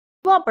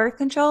You want birth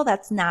control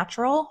that's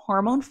natural,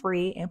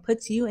 hormone-free, and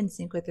puts you in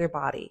sync with your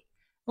body.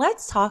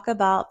 Let's talk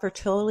about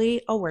fertility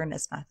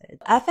awareness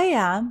methods.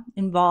 FAM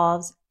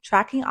involves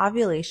tracking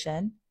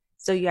ovulation,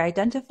 so you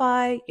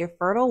identify your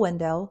fertile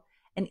window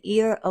and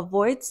either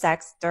avoid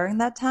sex during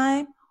that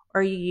time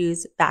or you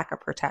use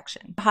backup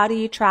protection. How do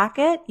you track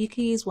it? You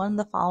can use one of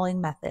the following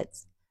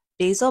methods.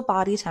 Basal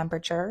body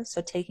temperature,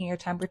 so taking your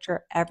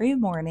temperature every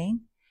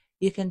morning.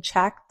 You can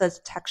check the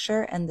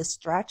texture and the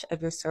stretch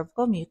of your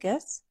cervical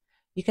mucus.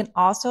 You can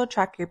also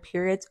track your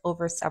periods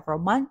over several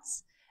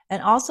months.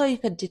 And also you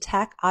could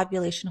detect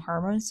ovulation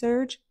hormone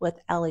surge with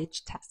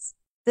LH tests.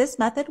 This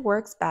method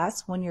works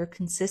best when you're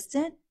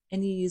consistent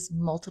and you use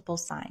multiple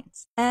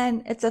signs.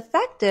 And it's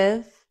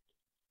effective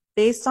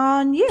based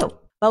on you.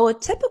 But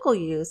with typical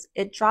use,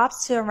 it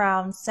drops to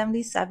around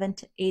 77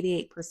 to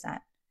 88%.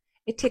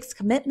 It takes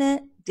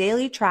commitment,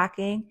 daily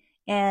tracking,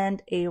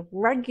 and a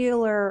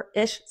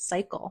regular-ish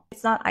cycle.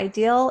 It's not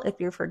ideal if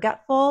you're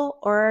forgetful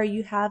or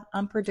you have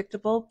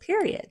unpredictable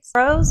periods.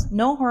 Pros,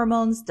 no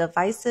hormones,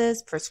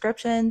 devices,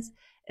 prescriptions.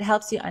 It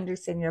helps you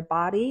understand your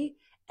body,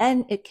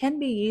 and it can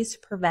be used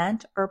to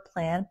prevent or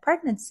plan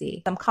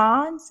pregnancy. Some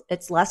cons,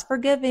 it's less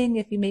forgiving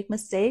if you make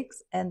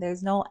mistakes, and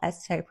there's no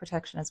STI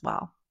protection as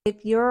well.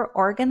 If you're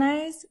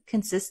organized,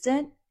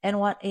 consistent, and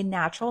want a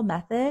natural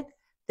method,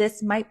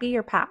 this might be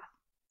your path,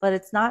 but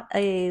it's not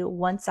a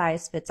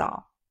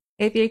one-size-fits-all.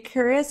 If you're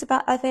curious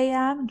about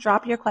FAM,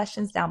 drop your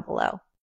questions down below.